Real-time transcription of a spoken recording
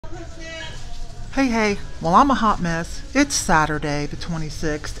Hey, well, I'm a hot mess. It's Saturday the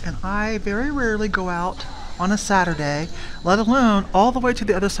 26th, and I very rarely go out on a Saturday, let alone all the way to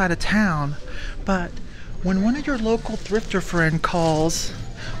the other side of town. But when one of your local thrifter friend calls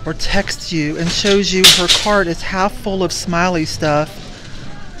or texts you and shows you her cart is half full of Smileys stuff,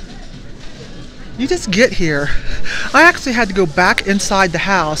 you just get here. I actually had to go back inside the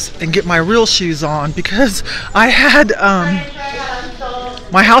house and get my real shoes on because I had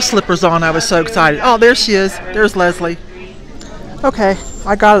my house slippers on. I was so excited. Oh, there she is. There's Leslie. Okay,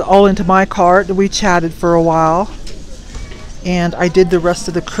 I got it all into my cart. We chatted for a while, and I did the rest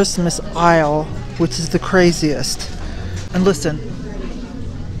of the Christmas aisle, which is the craziest. And listen,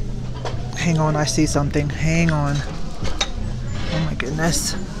 hang on, I see something. Hang on. Oh my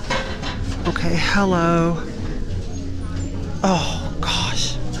goodness. Okay, hello. Oh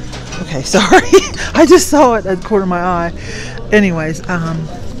gosh. Okay, sorry. I just saw it at the corner of my eye. Anyways,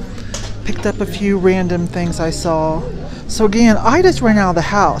 picked up a few random things I saw. So again, I just ran out of the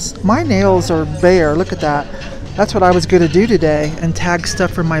house. My nails are bare. Look at that. That's what I was going to do today, and tag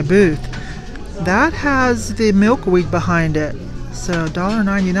stuff for my booth. That has the milkweed behind it. So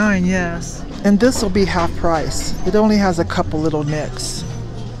 $1.99, yes. And this will be half price. It only has a couple little nicks.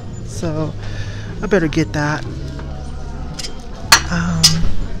 So I better get that.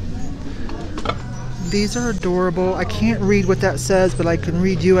 These are adorable. I can't read what that says, but I can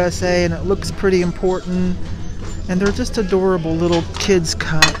read USA, and it looks pretty important. And they're just adorable little kids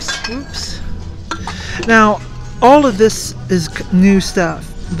cups. Oops. Now, all of this is new stuff,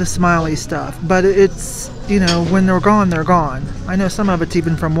 the Smiley stuff, but it's, you know, when they're gone, they're gone. I know some of it's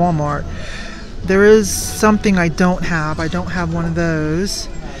even from Walmart. There is something I don't have. I don't have one of those.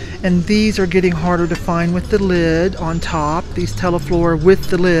 And these are getting harder to find with the lid on top. These Teleflor with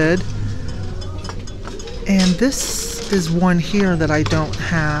the lid. And this is one here that I don't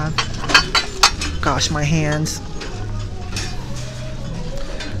have. Gosh, my hands.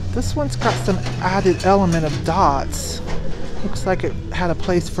 This one's got some added element of dots. Looks like it had a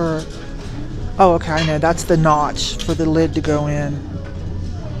place for... Oh, okay, I know. That's the notch for the lid to go in.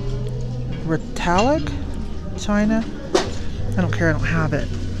 Retallic? China? I don't care, I don't have it.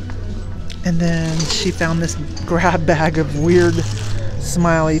 And then she found this grab bag of weird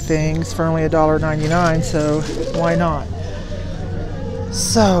Smiley things for only $1.99, so why not?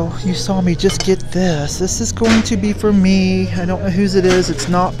 So you saw me just get this. This is going to be for me. I don't know whose it is. It's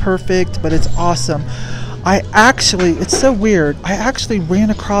not perfect, but it's awesome. It's so weird. I actually ran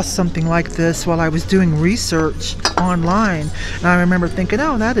across something like this while I was doing research online, and I remember thinking,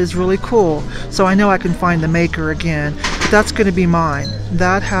 oh, that is really cool. So I know I can find the maker again, but that's going to be mine.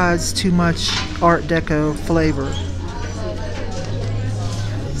 That has too much Art Deco flavor.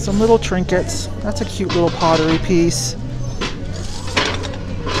 Some little trinkets. That's a cute little pottery piece.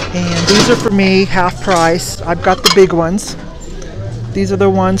 And these are for me, half price. I've got the big ones. These are the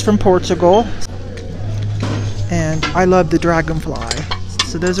ones from Portugal. And I love the dragonfly.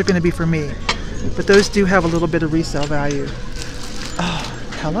 So those are going to be for me. But those do have a little bit of resale value. Oh,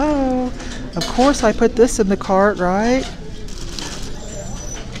 hello. Of course I put this in the cart, right?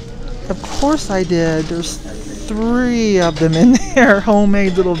 Of course I did. There's 3 of them in there.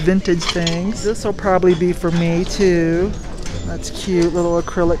 Homemade little vintage things. This will probably be for me too. That's cute. Little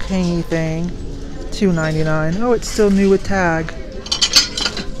acrylic hangy thing. $2.99. Oh, it's still new with tag.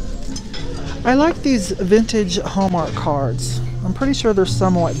 I like these vintage Hallmark cards. I'm pretty sure they're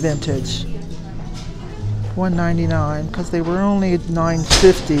somewhat vintage. $1.99 because they were only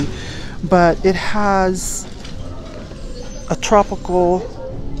 $9.50, but it has a tropical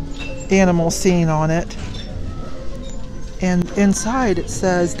animal scene on it, and inside it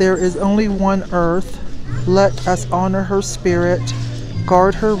says, "There is only one Earth. Let us honor her spirit,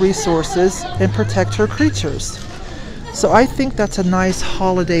 guard her resources, and protect her creatures." So I think that's a nice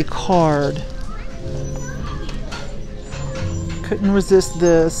holiday card. Couldn't resist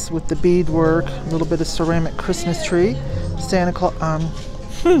this with the beadwork, a little bit of ceramic Christmas tree, Santa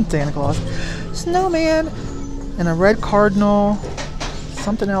Claus, snowman, and a red cardinal,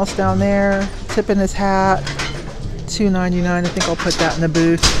 something else down there, tip in his hat, $2.99. I think I'll put that in the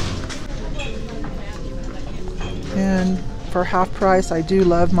booth. And for half price, I do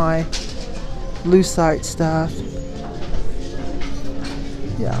love my lucite stuff.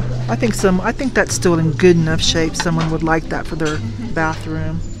 Yeah, I think that's still in good enough shape. Someone would like that for their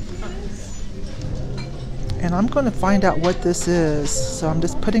bathroom. And I'm going to find out what this is. So I'm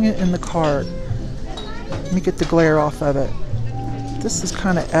just putting it in the cart. Let me get the glare off of it. This is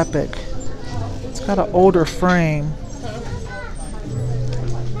kind of epic. It's got an older frame.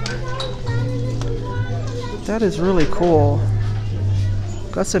 That is really cool.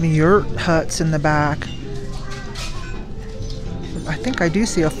 Got some yurt huts in the back. I think I do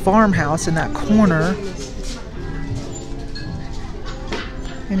see a farmhouse in that corner.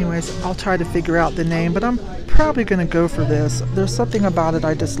 Anyways, I'll try to figure out the name, but I'm probably going to go for this. There's something about it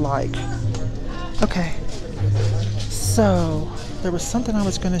I just like. Okay, so there was something I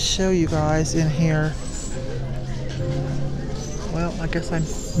was going to show you guys in here. Well, I guess I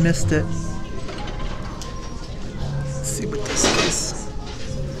missed it. Let's see what this is.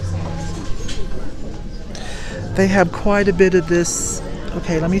 They have quite a bit of this.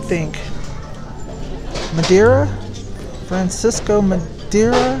 Okay, let me think. Madeira? Francisco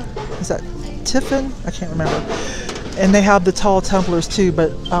Madeira? Is that Tiffin? I can't remember. And they have the tall tumblers too,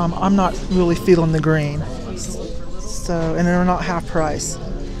 but I'm not really feeling the green. So, and they're not half price.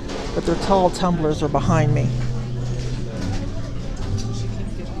 But their tall tumblers are behind me.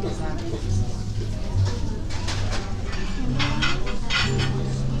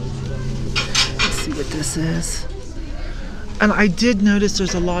 What this is. And I did notice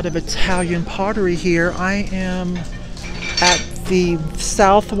there's a lot of Italian pottery here. I am at the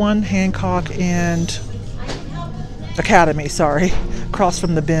South one, Hancock and Academy, sorry, across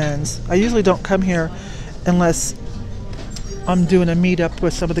from the bins. I usually don't come here unless I'm doing a meetup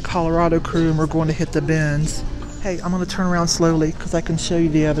with some of the Colorado crew and we're going to hit the bins. Hey, I'm going to turn around slowly because I can show you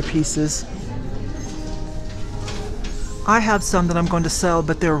the other pieces. I have some that I'm going to sell,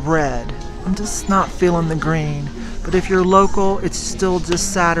 but they're red. I'm just not feeling the green. But if you're local, it's still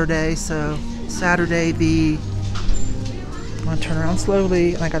just Saturday. So Saturday I'm going to turn around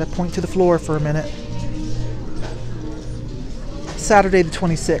slowly and I got to point to the floor for a minute. Saturday the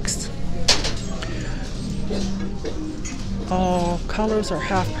 26th. All colors are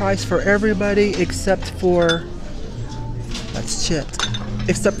half price for everybody except for, that's chipped,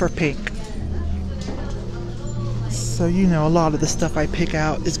 except for pink. So you know a lot of the stuff I pick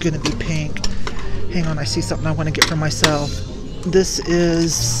out is going to be pink. Hang on, I see something I want to get for myself. This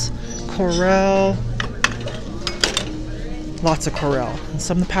is Corel. Lots of Corel. And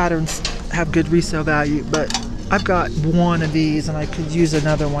some of the patterns have good resale value, but I've got one of these and I could use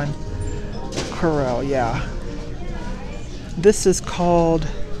another one. Corel, yeah. This is called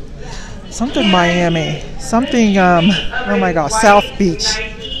something Miami. Something, oh my gosh, South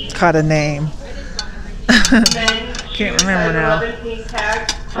Beach kind of name. Can't remember now.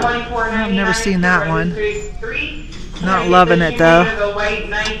 I've never seen that one. Not loving it though.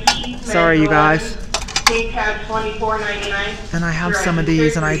 Sorry you guys. And I have some of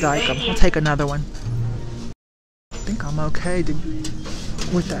these and I like them. I'll take another one. I think I'm okay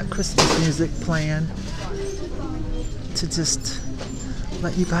with that Christmas music playing to just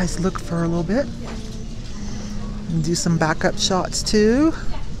let you guys look for a little bit. And do some backup shots too.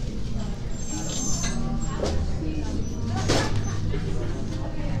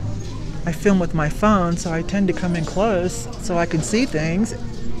 I film with my phone, so I tend to come in close so I can see things,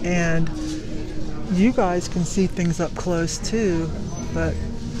 and you guys can see things up close too, but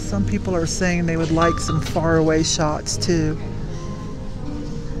some people are saying they would like some faraway shots too.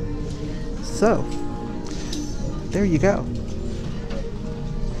 So, there you go.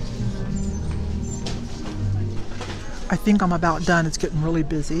 I think I'm about done. It's getting really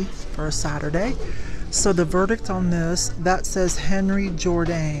busy for a Saturday. So the verdict on this, that says Henry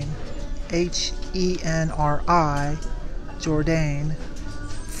Jourdain. H-E-N-R-I, Jourdain,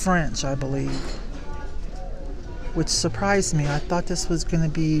 French, I believe. Which surprised me. I thought this was going to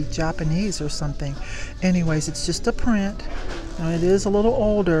be Japanese or something. Anyways, it's just a print. Now, it is a little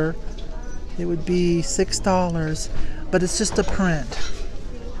older. It would be $6, but it's just a print.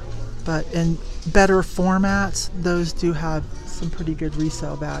 But in better formats, those do have some pretty good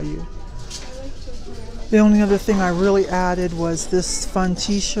resale value. The only other thing I really added was this fun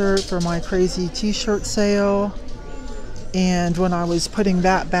t-shirt for my crazy t-shirt sale. And when I was putting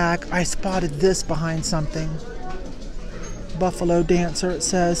that back, I spotted this behind something. Buffalo Dancer, it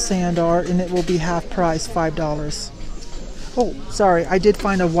says, sand art, and it will be half price, $5. Oh, sorry, I did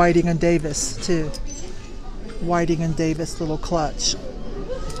find a Whiting and Davis too. Whiting and Davis little clutch.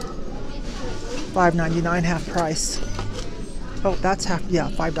 $5.99, half price. Oh, that's half, yeah,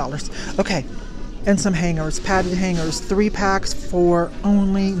 $5. Okay. And some hangers, padded hangers, 3 packs for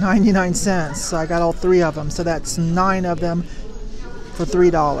only 99 cents. So I got all 3 of them. So that's 9 of them for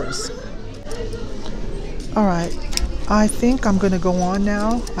 $3. All right, I think I'm going to go on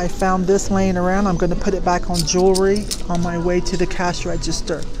now. I found this laying around. I'm going to put it back on jewelry on my way to the cash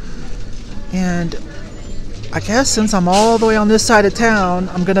register. And I guess since I'm all the way on this side of town,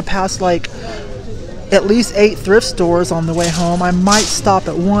 I'm going to pass like at least 8 thrift stores on the way home. I might stop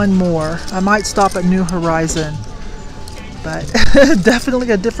at one more. I might stop at New Horizon. but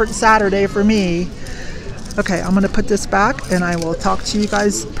definitely a different Saturday for me. Okay, I'm gonna put this back and I will talk to you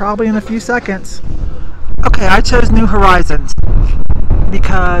guys probably in a few seconds. Okay, I chose New Horizons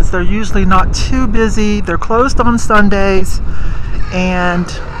because they're usually not too busy. They're closed on Sundays and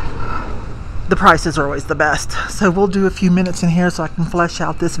the prices are always the best. So we'll do a few minutes in here so I can flesh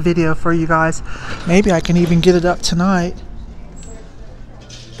out this video for you guys. Maybe I can even get it up tonight.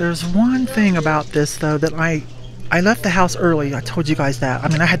 There's one thing about this though that I left the house early. I told you guys that. I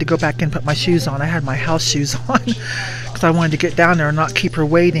mean, I had to go back and put my shoes on. I had my house shoes on because I wanted to get down there and not keep her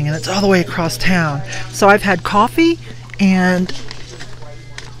waiting, and it's all the way across town. So I've had coffee and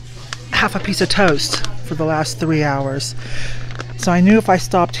half a piece of toast for the last 3 hours. So I knew if I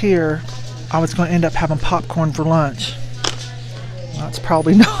stopped here, I was going to end up having popcorn for lunch. Well, that's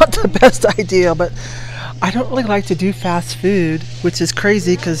probably not the best idea, but I don't really like to do fast food, which is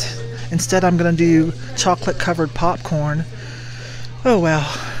crazy because instead I'm going to do chocolate covered popcorn. Oh well.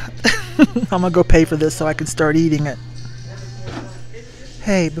 I'm going to go pay for this so I can start eating it.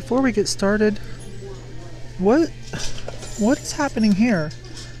 Hey, before we get started, what is happening here?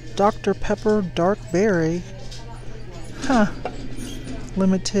 Dr. Pepper Dark Berry. Huh.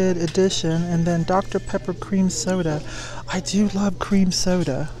 Limited edition, and then Dr. Pepper cream soda. I do love cream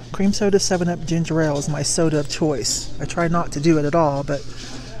soda. Cream soda 7-Up ginger ale is my soda of choice. I try not to do it at all, but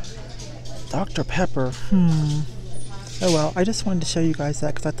Dr. Pepper, Oh well, I just wanted to show you guys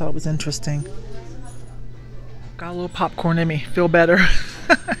that because I thought it was interesting. Got a little popcorn in me. Feel better.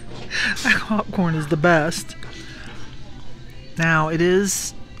 Popcorn is the best. Now, it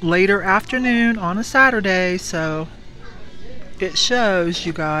is later afternoon on a Saturday, so it shows,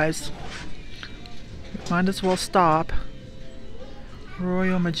 you guys. Might as well stop.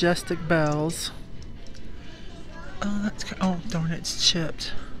 Royal Majestic Bells. Oh, darn it, it's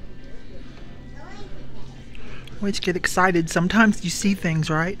chipped. Always get excited. Sometimes you see things,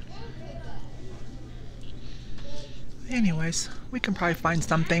 right? Anyways, we can probably find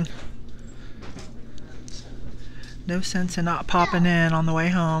something. No sense in not popping in on the way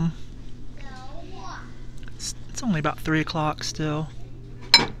home. It's only about 3 o'clock still.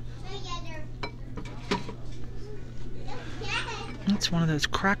 It's one of those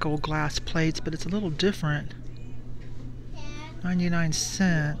crackle glass plates, but it's a little different. 99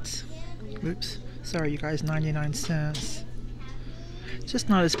 cents. Oops. Sorry, you guys, 99 cents. It's just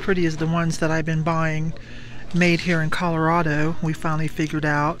not as pretty as the ones that I've been buying made here in Colorado. We finally figured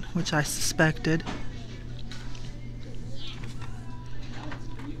out, which I suspected.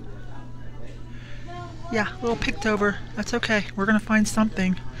 Yeah, a little picked over. That's okay. We're gonna find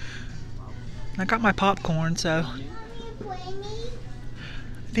something. I got my popcorn, so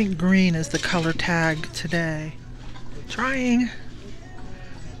I think green is the color tag today. Trying.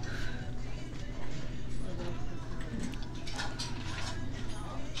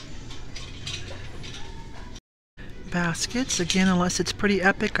 Baskets, again, unless it's pretty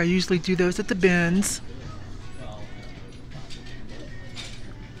epic, I usually do those at the bins.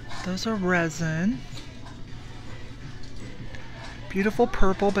 Those are resin. Beautiful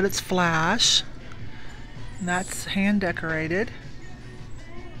purple, but it's flash. And that's hand decorated.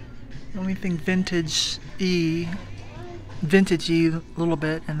 The only thing vintagey a little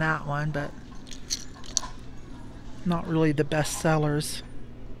bit in that one, but not really the best sellers.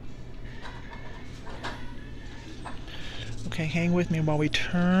 Okay, hang with me while we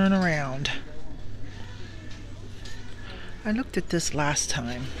turn around. I looked at this last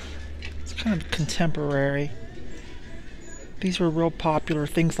time. It's kind of contemporary. These were real popular,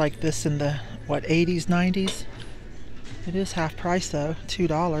 things like this in the, what, 80s, 90s? It is half price though,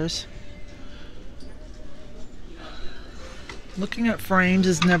 $2. Looking at frames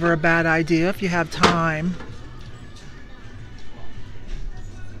is never a bad idea if you have time.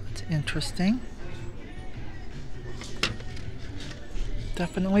 It's interesting.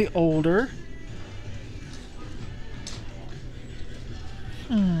 Definitely older.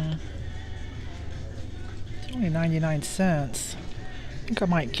 It's only 99 cents. I think I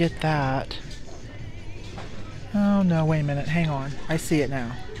might get that. Oh no, wait a minute, hang on. I see it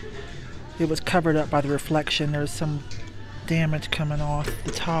now. It was covered up by the reflection. There's some damage coming off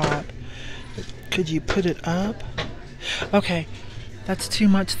the top. Could you put it up? Okay, that's too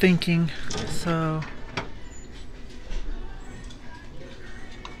much thinking, so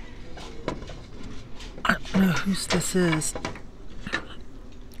I don't know whose this is.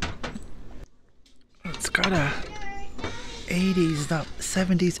 It's got a 80s,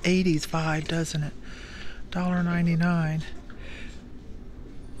 70s, 80s vibe, doesn't it? $1.99.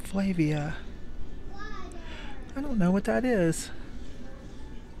 Flavia. I don't know what that is.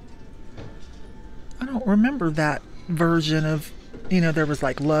 I don't remember that version of, you know, there was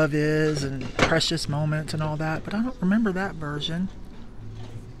like Love Is and Precious Moments and all that, but I don't remember that version.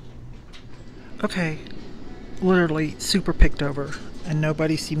 Okay, literally super picked over, and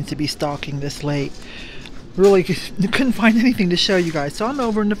nobody seems to be stalking this late. Really couldn't find anything to show you guys, so I'm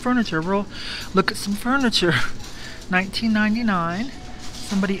over in the furniture. We'll look at some furniture. $19.99.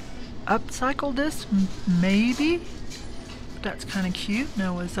 Somebody upcycled this, maybe. That's kind of cute.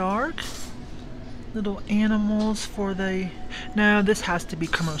 Noah's Ark. Little animals for the... No, this has to be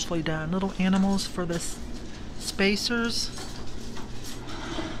commercially done. Little animals for the spacers.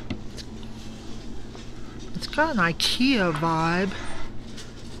 It's got an IKEA vibe.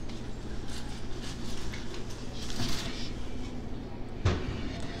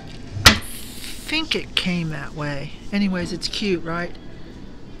 I think it came that way. Anyways, it's cute, right?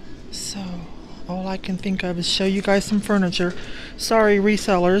 So, all I can think of is show you guys some furniture. Sorry,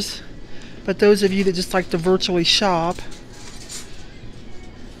 resellers. But those of you that just like to virtually shop,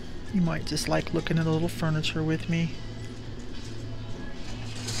 you might just like looking at a little furniture with me.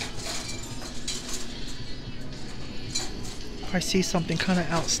 If I see something kind of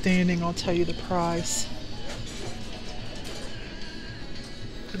outstanding, I'll tell you the price.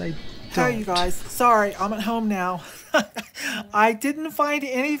 But I don't. Hi, you guys. Sorry, I'm at home now. I didn't find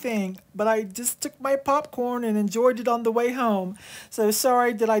anything, but I just took my popcorn and enjoyed it on the way home. So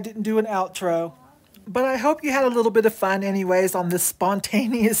sorry that I didn't do an outro. But I hope you had a little bit of fun anyways on this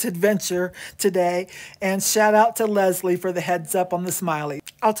spontaneous adventure today. And shout out to Leslie for the heads up on the Smileys.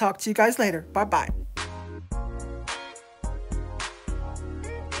 I'll talk to you guys later. Bye-bye.